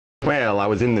Well, I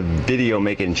was in the video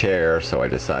making chair, so I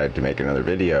decided to make another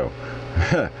video.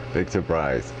 Big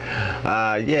surprise.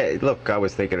 Yeah, look, I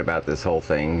was thinking about this whole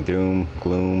thing. Doom,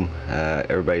 gloom,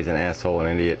 everybody's an asshole and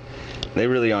an idiot. They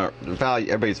really aren't.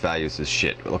 Everybody's values is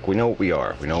shit. Look, we know what we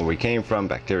are. We know where we came from,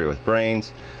 bacteria with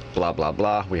brains, blah, blah,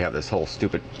 blah. We have this whole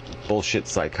stupid bullshit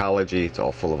psychology. It's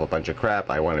all full of a bunch of crap.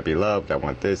 I want to be loved. I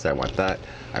want this. I want that.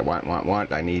 I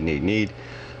want. I need.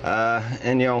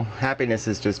 And you know, happiness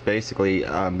is just basically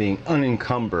being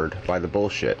unencumbered by the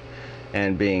bullshit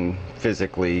and being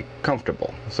physically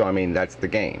comfortable. So I mean, that's the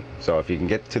game. So if you can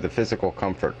get to the physical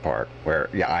comfort part where,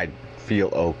 yeah, I feel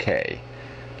okay,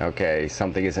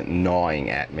 something isn't gnawing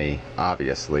at me,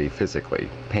 obviously, physically,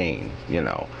 pain, you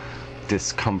know,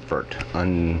 discomfort,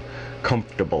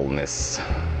 uncomfortableness,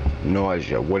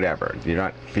 nausea, whatever, you're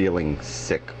not feeling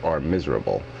sick or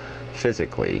miserable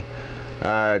physically,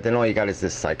 then all you got is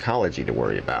this psychology to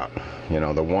worry about, you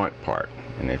know, the want part.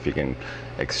 And if you can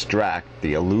extract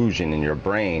the illusion in your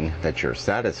brain that you're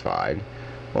satisfied,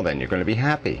 well, then you're going to be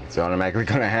happy. It's automatically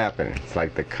going to happen. It's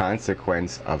like the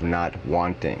consequence of not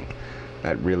wanting.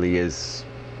 That really is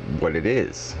what it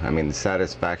is. I mean, the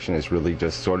satisfaction is really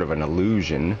just sort of an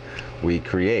illusion we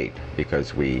create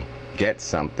because we get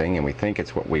something and we think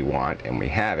it's what we want and we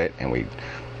have it and we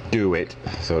do it,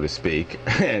 so to speak,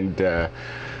 and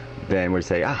then we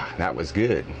say, that was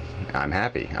good. I'm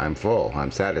happy. I'm full.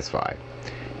 I'm satisfied.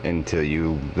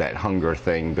 Until that hunger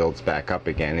thing builds back up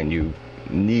again and you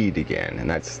need again. And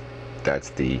that's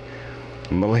the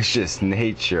malicious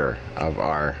nature of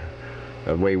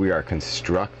the way we are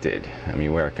constructed. I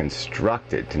mean, we are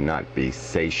constructed to not be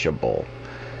satiable.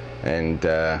 And,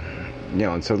 you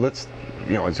know, and so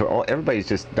everybody's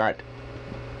just not,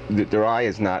 their eye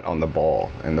is not on the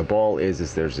ball. And the ball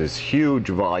is there's this huge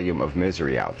volume of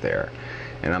misery out there.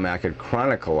 And I mean, I could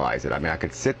chronicleize it. I mean, I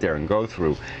could sit there and go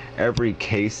through every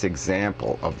case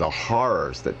example of the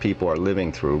horrors that people are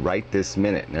living through right this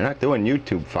minute. And they're not doing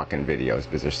YouTube fucking videos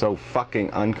because they're so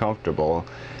fucking uncomfortable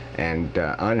and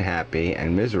unhappy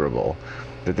and miserable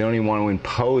that they don't even want to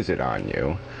impose it on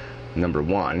you, number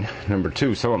one. Number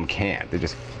two, some of them can't. They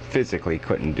just physically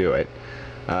couldn't do it.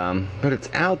 But it's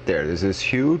out there. There's this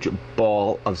huge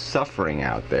ball of suffering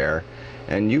out there.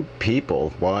 And you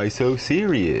people, why so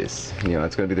serious? You know,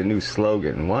 it's going to be the new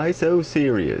slogan. Why so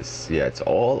serious? Yeah, it's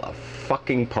all a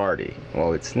fucking party.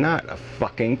 Well, it's not a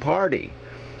fucking party.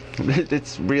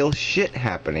 It's real shit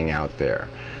happening out there.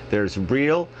 There's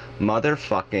real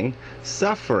motherfucking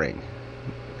suffering.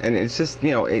 And it's just,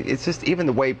 you know, it's just even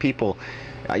the way people,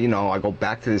 you know, I go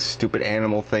back to this stupid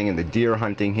animal thing and the deer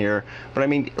hunting here. But I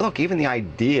mean, look, even the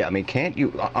idea, I mean, can't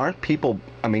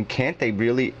they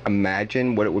really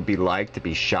imagine what it would be like to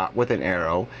be shot with an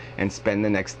arrow and spend the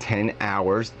next 10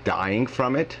 hours dying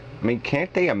from it? I mean,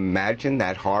 can't they imagine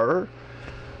that horror?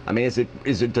 I mean,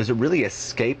 does it really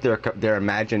escape their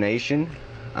imagination?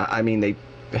 I mean,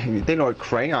 they know what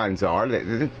crayons are.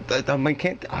 I mean,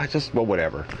 well,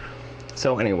 whatever.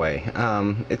 So anyway,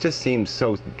 it just seems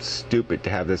so stupid to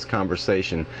have this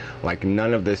conversation like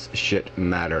none of this shit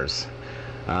matters.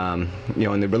 You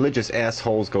know, and the religious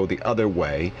assholes go the other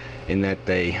way in that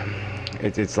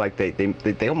it's like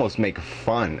they almost make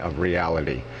fun of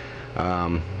reality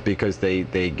because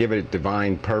they give it a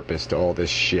divine purpose to all this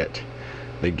shit.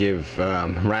 They give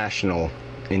rational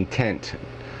intent.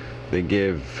 They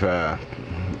give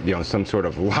you know, some sort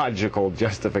of logical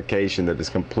justification that is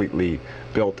completely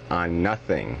built on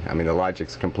nothing. I mean, the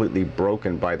logic's completely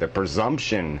broken by the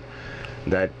presumption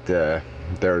that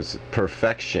there's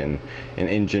perfection in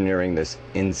engineering this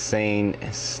insane,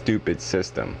 stupid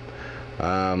system.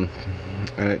 And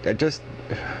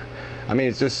I mean,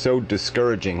 it's just so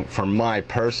discouraging for my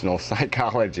personal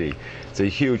psychology. It's a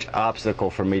huge obstacle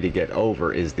for me to get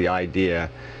over, is the idea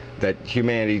that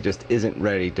humanity just isn't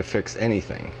ready to fix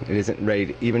anything. It isn't ready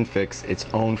to even fix its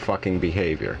own fucking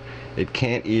behavior. It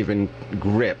can't even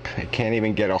grip, it can't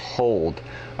even get a hold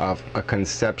of a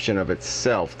conception of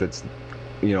itself that's,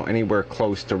 you know, anywhere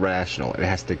close to rational. It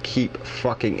has to keep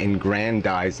fucking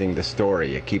aggrandizing the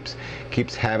story. It keeps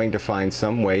having to find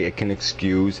some way it can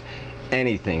excuse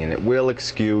anything, and it will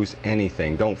excuse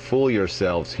anything. Don't fool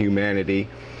yourselves, humanity.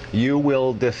 You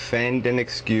will defend and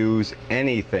excuse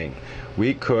anything.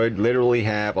 We could literally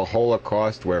have a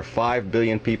Holocaust where 5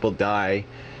 billion people die,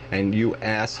 and you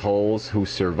assholes who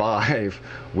survive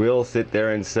will sit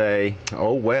there and say,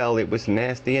 oh well, it was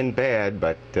nasty and bad,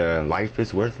 but life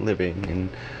is worth living, and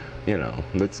you know,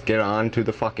 let's get on to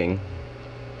the fucking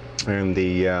and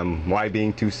the why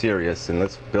being too serious, and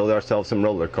let's build ourselves some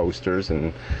roller coasters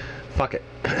and fuck it.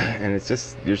 And it's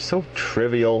just, you're so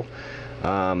trivial.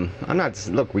 I'm not,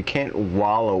 look, we can't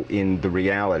wallow in the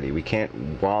reality. We can't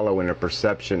wallow in a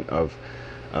perception of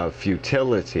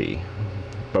futility.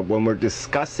 But when we're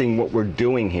discussing what we're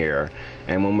doing here,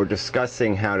 and when we're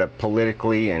discussing how to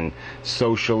politically and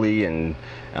socially and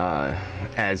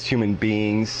as human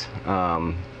beings,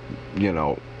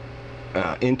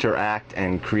 interact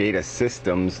and create a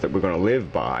systems that we're going to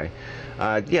live by,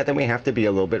 yeah, then we have to be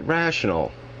a little bit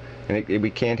rational. And we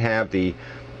can't have the,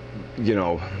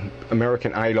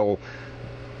 American Idol,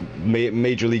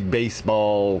 Major League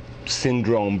Baseball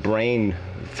syndrome brain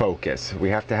focus. We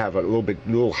have to have a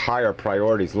little higher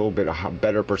priorities, a little bit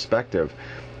better perspective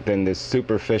than this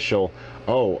superficial,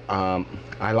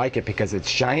 I like it because it's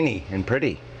shiny and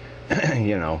pretty,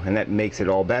 and that makes it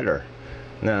all better.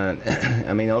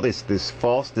 I mean, all this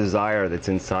false desire that's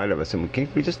inside of us, and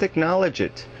we just acknowledge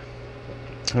it.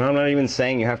 And I'm not even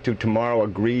saying you have to tomorrow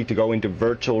agree to go into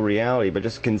virtual reality, but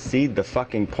just concede the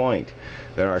fucking point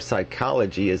that our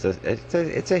psychology is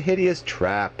it's a hideous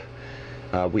trap.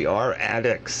 We are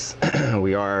addicts.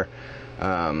 We are.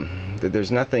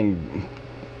 There's nothing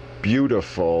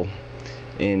beautiful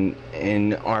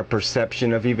in our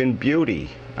perception of even beauty.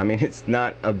 I mean, it's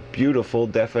not a beautiful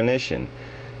definition.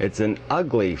 It's an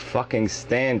ugly fucking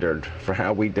standard for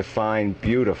how we define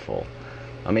beautiful.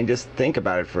 I mean, just think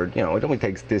about it for, it only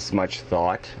takes this much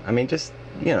thought. I mean, just,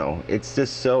 it's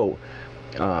just so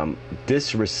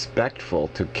disrespectful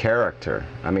to character.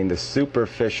 I mean, the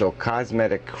superficial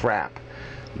cosmetic crap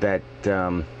that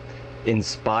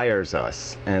inspires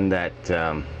us and that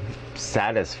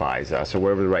satisfies us, or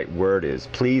whatever the right word is,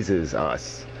 pleases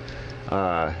us.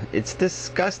 It's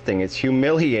disgusting. It's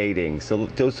humiliating.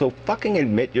 So fucking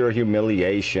admit your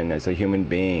humiliation as a human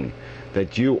being.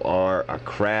 That you are a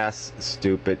crass,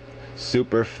 stupid,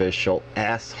 superficial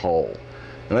asshole.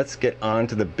 And let's get on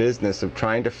to the business of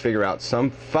trying to figure out some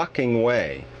fucking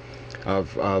way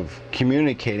of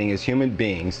communicating as human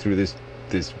beings through this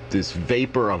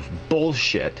vapor of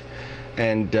bullshit,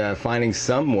 and finding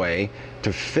some way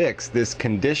to fix this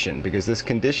condition, because this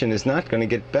condition is not going to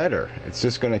get better. It's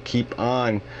just going to keep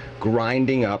on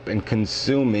grinding up and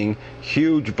consuming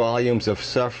huge volumes of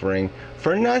suffering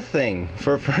for nothing,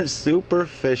 for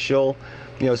superficial,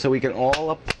 so we can all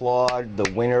applaud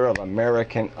the winner of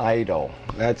American Idol.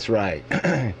 That's right.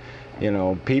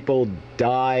 People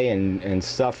die and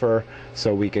suffer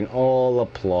so we can all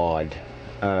applaud.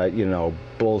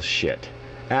 Bullshit.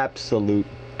 Absolute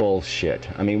bullshit.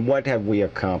 I mean, what have we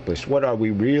accomplished? What are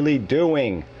we really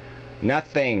doing?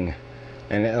 Nothing.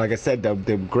 And like I said,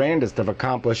 the grandest of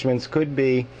accomplishments could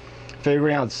be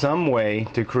figuring out some way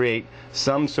to create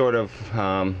some sort of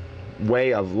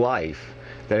way of life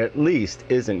that at least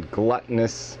isn't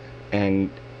gluttonous and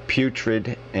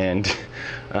putrid and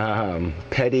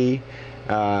petty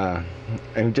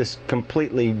and just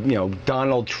completely,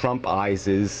 Donald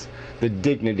Trump-izes the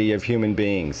dignity of human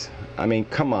beings. I mean,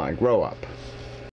 come on, grow up.